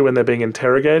 especially when they're being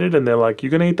interrogated and they're like, "You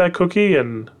gonna eat that cookie?"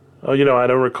 And, "Oh, I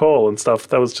don't recall," and stuff.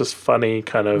 That was just funny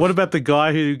kind of... What about the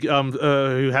guy who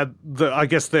had,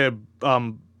 their...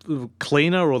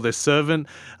 cleaner or their servant,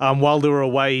 while they were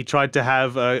away, he tried to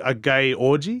have a gay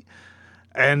orgy,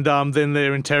 and then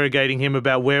they're interrogating him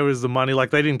about where is the money.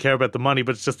 Like, they didn't care about the money,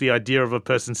 but it's just the idea of a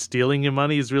person stealing your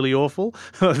money is really awful,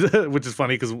 which is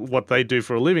funny because what they do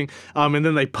for a living. And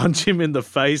then they punch him in the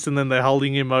face, and then they're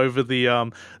holding him over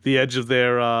the edge of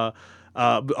their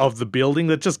of the building.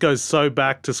 That just goes so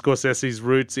back to Scorsese's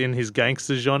roots in his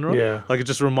gangster genre. Yeah. Like, it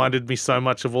just reminded me so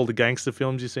much of all the gangster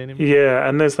films you've seen him. Yeah,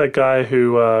 and there's that guy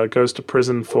who goes to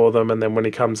prison for them, and then when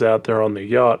he comes out, they're on the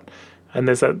yacht. And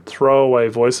there's that throwaway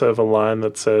voiceover line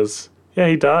that says, "Yeah,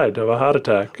 he died of a heart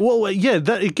attack." Well, yeah,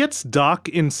 it gets dark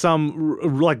in some,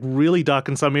 really dark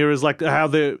in some areas, like how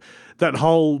that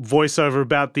whole voiceover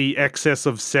about the excess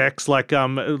of sex, like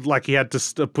he had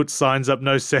to put signs up,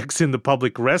 "No sex in the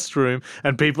public restroom,"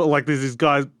 and people, like, there's this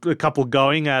guy, a couple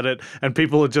going at it, and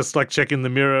people are just like checking the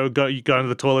mirror, going to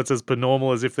the toilets as per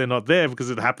normal, as if they're not there, because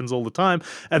it happens all the time.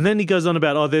 And then he goes on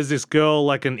about, there's this girl,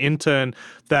 like an intern,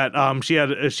 that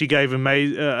she gave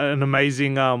an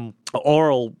amazing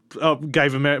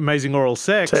amazing oral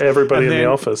sex to everybody in the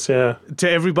office. Yeah, to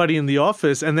everybody in the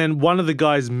office, and then one of the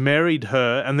guys married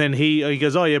her, and then he he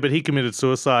goes, oh yeah, but he committed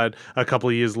suicide a couple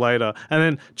of years later. And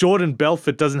then Jordan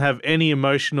Belfort doesn't have any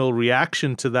emotional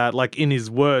reaction to that, like in his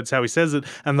words, how he says it.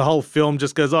 And the whole film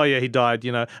just goes, oh yeah, he died,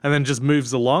 and then just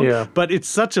moves along. Yeah. But it's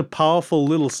such a powerful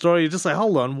little story. You're just like,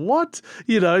 hold on, what?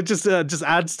 It just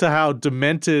adds to how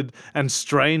demented and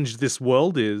strange this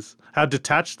world is, how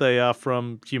detached they are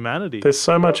from humanity. There's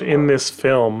so much in this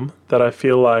film that I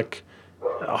feel like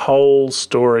whole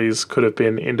stories could have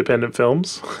been independent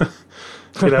films.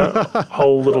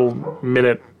 Whole little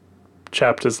minute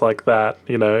chapters like that,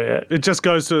 It just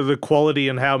goes to the quality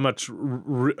and how much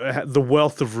the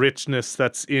wealth of richness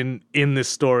that's in this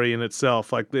story in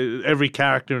itself. Like every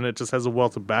character in it just has a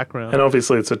wealth of background. And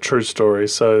obviously it's a true story,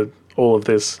 so all of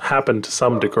this happened to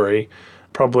some degree,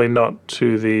 probably not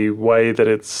to the way that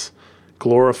it's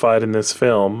glorified in this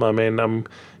film. I mean, I'm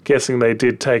guessing they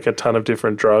did take a ton of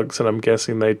different drugs, and I'm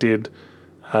guessing they did,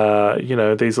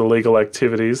 these illegal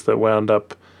activities that wound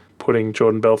up putting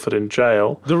Jordan Belfort in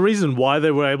jail. The reason why they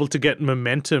were able to get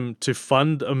momentum to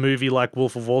fund a movie like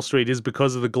Wolf of Wall Street is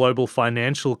because of the global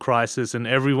financial crisis, and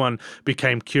everyone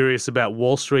became curious about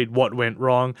Wall Street, what went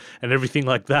wrong, and everything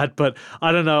like that. But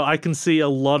I don't know, I can see a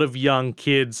lot of young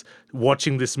kids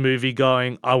watching this movie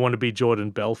going, I want to be Jordan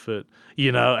Belfort.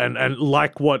 And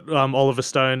like what Oliver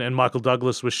Stone and Michael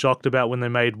Douglas were shocked about when they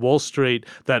made Wall Street,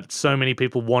 that so many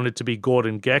people wanted to be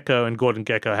Gordon Gekko, and Gordon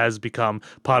Gekko has become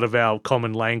part of our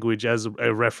common language as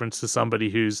a reference to somebody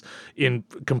who's in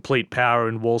complete power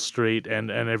in Wall Street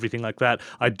and everything like that.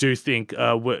 I do think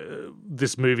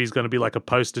this movie is going to be like a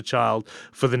poster child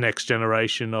for the next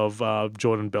generation of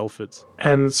Jordan Belforts.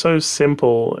 And so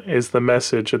simple is the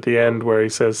message at the end where he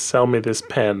says, sell me this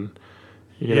pen.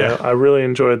 I really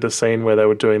enjoyed the scene where they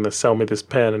were doing the sell me this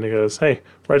pen, and he goes, hey,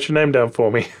 write your name down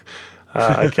for me.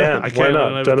 I can't. Why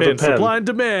not? Don't have a pen. Supply and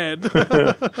demand.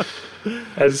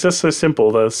 It's just so simple.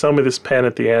 The sell me this pen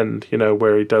at the end,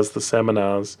 where he does the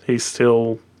seminars, he's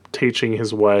still teaching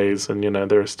his ways, and,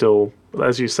 there are still,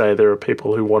 as you say, there are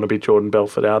people who want to be Jordan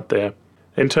Belfort out there.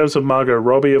 In terms of Margot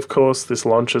Robbie, of course, this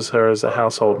launches her as a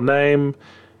household name,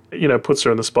 puts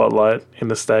her in the spotlight in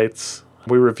the States.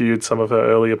 We reviewed some of her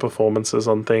earlier performances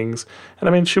on things. And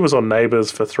I mean, she was on Neighbours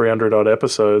for 300 odd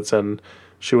episodes, and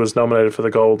she was nominated for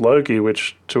the Gold Logie,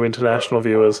 which to international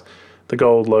viewers, the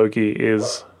Gold Logie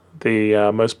is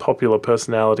the most popular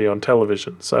personality on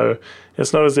television. So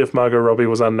it's not as if Margot Robbie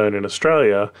was unknown in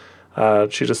Australia.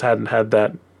 She just hadn't had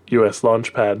that US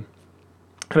launch pad.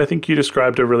 And I think you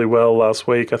described her really well last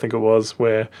week, I think it was,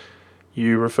 where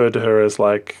you referred to her as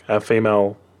like a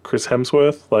female Chris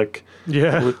Hemsworth,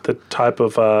 with the type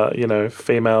of,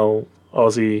 female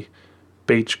Aussie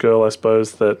beach girl, I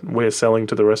suppose, that we're selling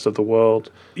to the rest of the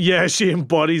world. Yeah, she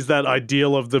embodies that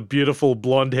ideal of the beautiful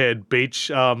blonde-haired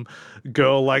beach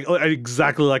girl, like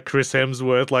exactly like Chris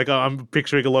Hemsworth. Like I'm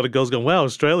picturing a lot of girls going, wow,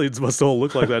 Australians must all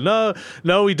look like that.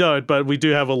 No, we don't, but we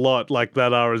do have a lot like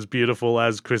that are as beautiful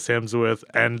as Chris Hemsworth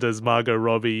and as Margot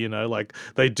Robbie, like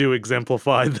they do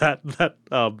exemplify that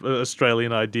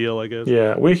Australian ideal, I guess.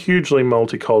 Yeah, we're hugely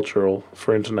multicultural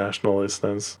for international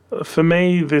listeners. For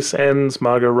me, this ends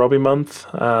Margot Robbie month,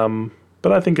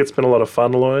 but I think it's been a lot of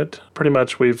fun, Lloyd. Pretty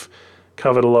much we've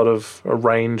covered a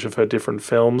range of her different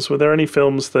films. Were there any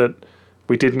films that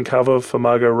we didn't cover for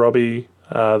Margot Robbie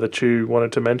that you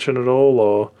wanted to mention at all,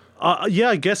 or? Yeah,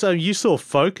 I guess you saw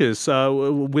Focus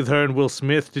with her and Will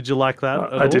Smith. Did you like that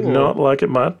at all? I did not like it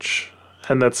much,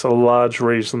 and that's a large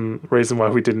reason why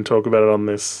we didn't talk about it on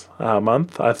this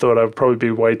month. I thought I would probably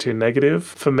be way too negative.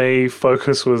 For me,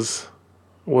 Focus was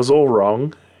all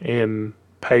wrong in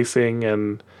pacing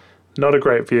and not a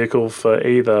great vehicle for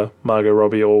either Margot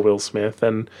Robbie or Will Smith,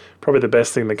 and probably the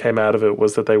best thing that came out of it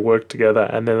was that they worked together,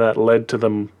 and then that led to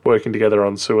them working together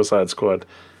on Suicide Squad,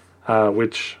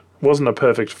 which wasn't a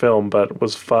perfect film, but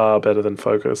was far better than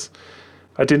Focus.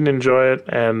 I didn't enjoy it,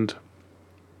 and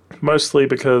mostly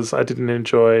because I didn't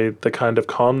enjoy the kind of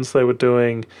cons they were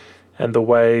doing and the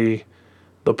way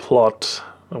the plot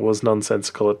was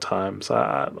nonsensical at times.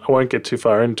 I won't get too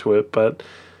far into it, but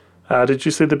did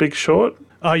you see The Big Short?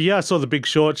 Yeah, I saw The Big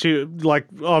Short. She,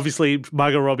 obviously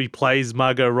Margot Robbie plays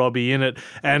Margot Robbie in it.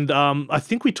 And I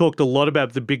think we talked a lot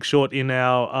about The Big Short in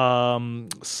our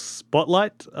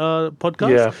Spotlight podcast.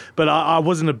 Yeah. But I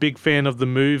wasn't a big fan of the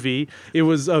movie. It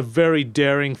was a very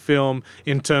daring film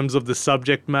in terms of the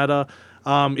subject matter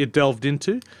it delved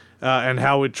into. and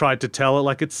how it tried to tell it.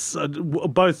 Like it's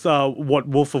both what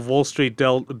Wolf of Wall Street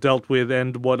dealt with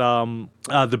and what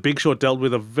The Big Short dealt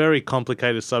with are very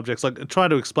complicated subjects. Like try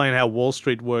to explain how Wall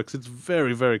Street works. It's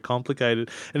very, very complicated.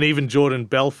 And even Jordan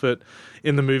Belfort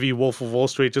in the movie Wolf of Wall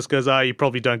Street just goes, you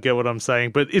probably don't get what I'm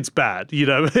saying, but it's bad. You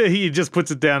know, he just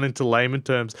puts it down into layman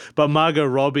terms. But Margot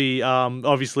Robbie,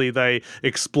 obviously they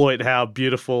exploit how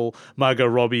beautiful Margot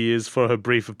Robbie is for her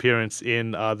brief appearance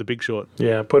in The Big Short.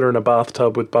 Yeah, put her in a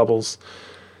bathtub with bubbles.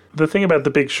 The thing about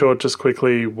The Big Short, just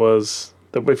quickly, was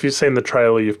that if you've seen the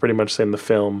trailer, you've pretty much seen the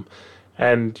film,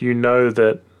 and you know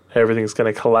that everything's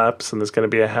going to collapse and there's going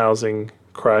to be a housing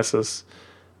crisis,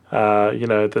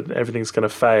 that everything's going to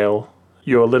fail.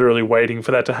 You're literally waiting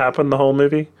for that to happen the whole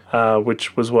movie,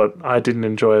 which was what I didn't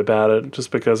enjoy about it,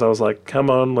 just because I was like, come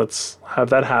on, let's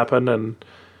have that happen. And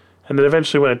then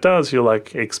eventually when it does, you're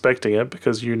like expecting it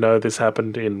because you know this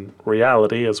happened in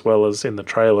reality as well as in the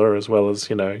trailer, as well as,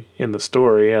 in the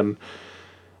story. And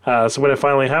so when it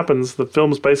finally happens, the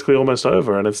film's basically almost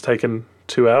over and it's taken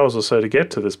 2 hours or so to get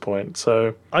to this point.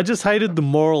 So I just hated the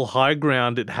moral high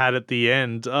ground it had at the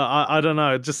end. I don't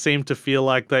know. It just seemed to feel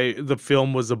like the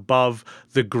film was above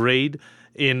the greed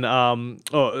in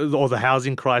or the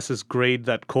housing crisis greed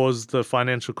that caused the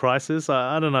financial crisis.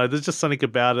 I don't know. There's just something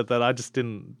about it that I just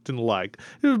didn't like.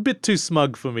 It was a bit too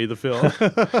smug for me, the film.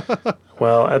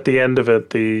 Well, at the end of it,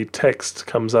 the text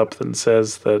comes up and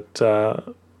says that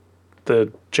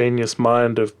the genius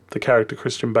mind of the character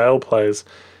Christian Bale plays,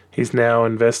 he's now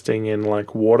investing in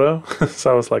like water.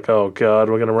 So I was like, oh God,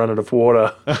 we're going to run out of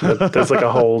water. There's like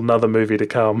a whole nother movie to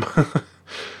come.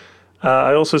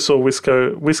 I also saw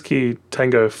Whiskey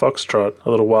Tango Foxtrot a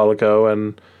little while ago,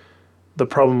 and the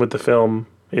problem with the film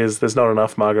is there's not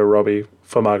enough Margot Robbie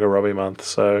for Margot Robbie month.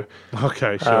 So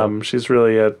okay, sure. She's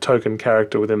really a token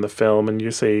character within the film, and you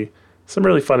see some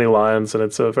really funny lines, and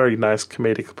it's a very nice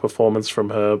comedic performance from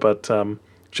her, but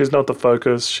she's not the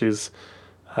focus. She's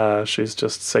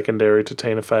just secondary to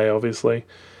Tina Fey, obviously.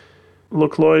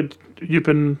 Look, Lloyd, you've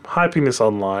been hyping this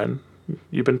online.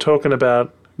 You've been talking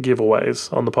about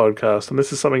giveaways on the podcast, and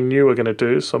this is something new we're going to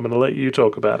do, so I'm going to let you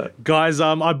talk about it. Guys,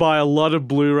 I buy a lot of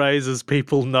Blu-rays, as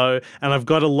people know, and I've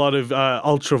got a lot of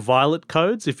ultraviolet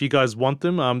codes if you guys want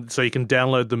them, so you can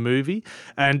download the movie.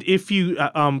 And if you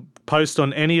post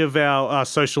on any of our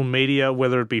social media,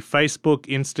 whether it be Facebook,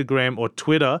 Instagram, or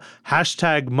Twitter,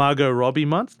 hashtag Margot Robbie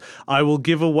Month, I will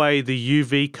give away the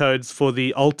UV codes for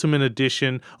the Ultimate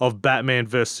Edition of Batman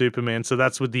vs. Superman. So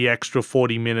that's with the extra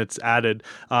 40 minutes added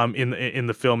in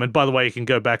the film. And by the way, you can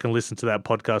go back and listen to that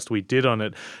podcast we did on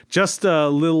it. Just a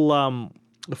little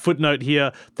footnote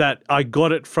here that I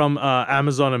got it from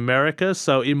Amazon America,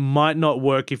 so it might not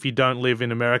work if you don't live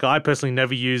in America. I personally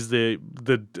never use the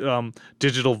the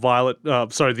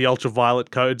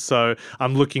ultraviolet code, so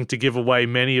I'm looking to give away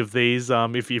many of these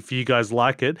if you guys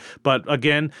like it. But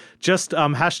again, just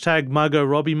hashtag Margot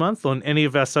Robbie Month on any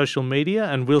of our social media,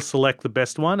 and we'll select the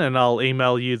best one, and I'll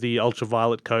email you the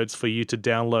ultraviolet codes for you to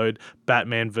download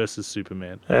Batman vs.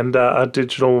 Superman. And our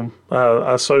digital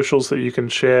our socials that you can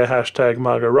share, hashtag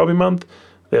Margot Robbie Month.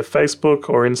 They're Facebook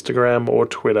or Instagram or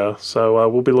Twitter. So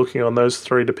we'll be looking on those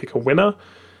three to pick a winner.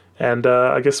 And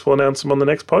I guess we'll announce them on the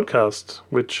next podcast,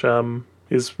 which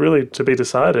is really to be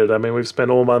decided. I mean, we've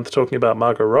spent all month talking about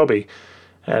Margot Robbie,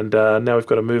 and now we've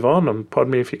got to move on Pod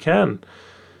Me If You Can.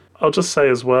 I'll just say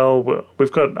as well,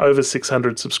 we've got over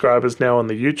 600 subscribers now on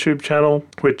the YouTube channel,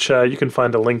 which you can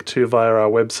find a link to via our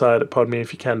website at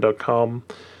podmeifyoucan.com.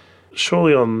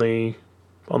 Surely on the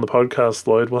podcast,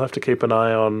 Lloyd, we'll have to keep an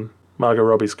eye on Margot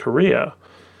Robbie's career.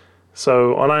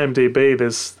 So on IMDb,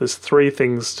 there's three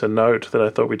things to note that I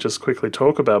thought we'd just quickly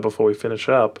talk about before we finish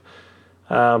up.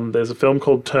 There's a film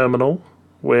called Terminal,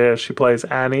 where she plays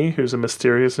Annie, who's a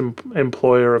mysterious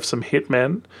employer of some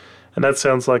hitmen. And that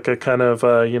sounds like a kind of,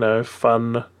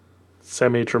 fun,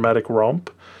 semi-dramatic romp.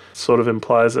 Sort of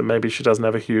implies that maybe she doesn't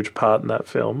have a huge part in that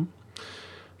film.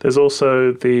 There's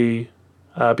also the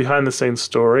behind-the-scenes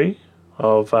story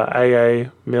of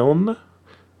A.A. Milne,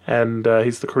 and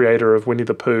he's the creator of Winnie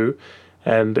the Pooh.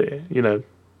 And,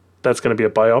 that's going to be a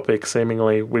biopic,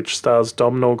 seemingly, which stars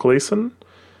Domhnall Gleeson,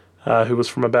 who was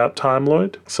from About Time,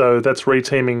 Lloyd. So that's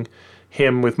reteaming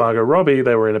him with Margot Robbie.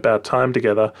 They were in About Time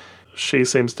together. She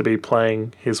seems to be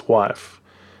playing his wife.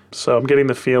 So I'm getting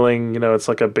the feeling, it's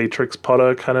like a Beatrix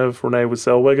Potter kind of Renee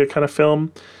Zellweger kind of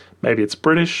film. Maybe it's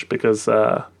British because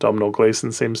Domhnall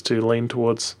Gleeson seems to lean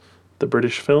towards the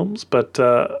British films. But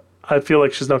I feel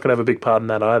like she's not going to have a big part in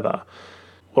that either.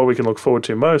 What we can look forward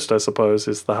to most, I suppose,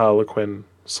 is the Harlequin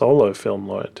solo film,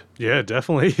 Lloyd. Yeah,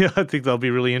 definitely. I think that'll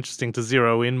be really interesting to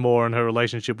zero in more on her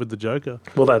relationship with the Joker.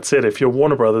 Well, that's it. If you're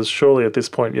Warner Brothers, surely at this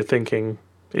point you're thinking,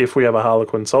 if we have a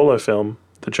Harlequin solo film,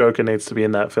 the Joker needs to be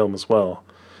in that film as well.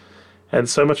 And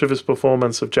so much of his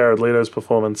performance, of Jared Leto's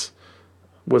performance,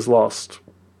 was lost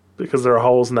because there are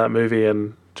holes in that movie,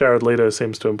 and Jared Leto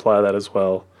seems to imply that as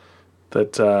well,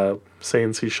 that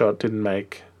scenes he shot didn't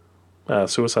make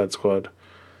Suicide Squad.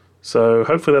 So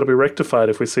hopefully that'll be rectified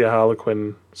if we see a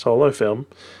Harlequin solo film.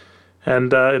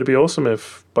 And it'd be awesome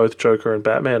if both Joker and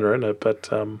Batman are in it, but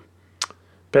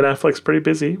Ben Affleck's pretty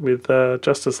busy with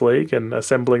Justice League and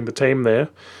assembling the team there.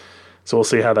 So we'll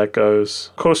see how that goes.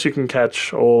 Of course, you can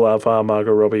catch all of our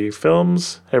Margot Robbie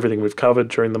films, everything we've covered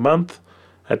during the month,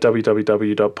 at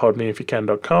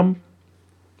www.podmeifyoucan.com.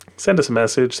 Send us a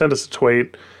message, send us a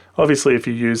tweet. Obviously, if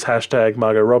you use hashtag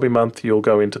Margot Robbie Month, you'll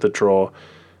go into the draw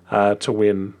to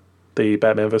win the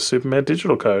Batman vs Superman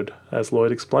digital code, as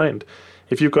Lloyd explained.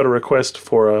 If you've got a request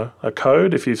for a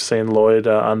code, if you've seen Lloyd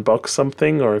unbox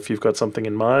something, or if you've got something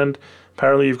in mind,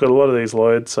 apparently you've got a lot of these,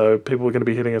 Lloyd, so people are going to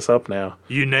be hitting us up now.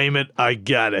 You name it, I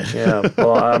got it. Yeah,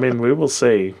 well, I mean, we will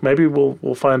see. Maybe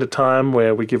we'll find a time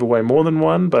where we give away more than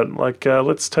one, but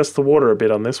let's test the water a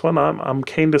bit on this one. I'm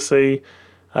keen to see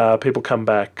people come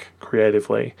back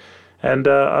creatively. And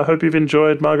I hope you've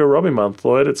enjoyed Margot Robbie Month,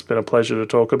 Lloyd. It's been a pleasure to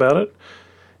talk about it.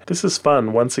 This is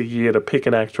fun, once a year, to pick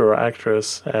an actor or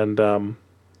actress and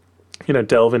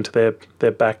delve into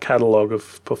their back catalogue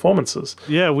of performances.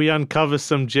 Yeah, we uncover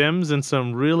some gems and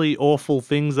some really awful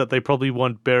things that they probably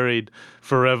want buried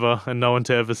forever and no one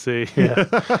to ever see. Yeah.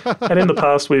 And in the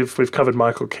past, we've covered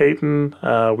Michael Keaton.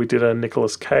 We did a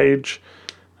Nicolas Cage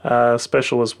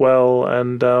special as well.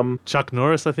 And Chuck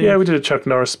Norris, I think. Yeah, we did a Chuck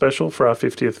Norris special for our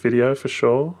 50th video for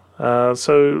sure.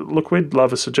 So, look, we'd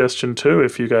love a suggestion too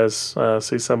if you guys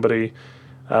see somebody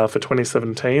for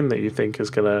 2017 that you think is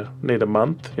going to need a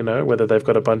month, whether they've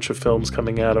got a bunch of films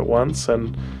coming out at once.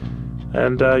 And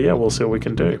we'll see what we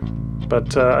can do.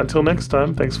 But until next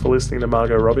time, thanks for listening to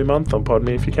Margot Robbie Month on Pod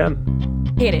Me If You Can.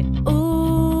 Hit it.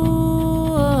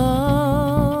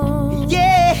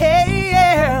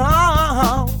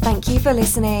 Thank you for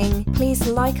listening. Please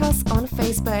like us on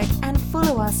Facebook and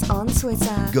follow us on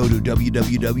Twitter. Go to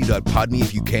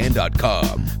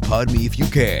www.podmeifyoucan.com. Pod Me If You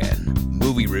Can.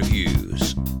 Movie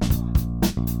reviews.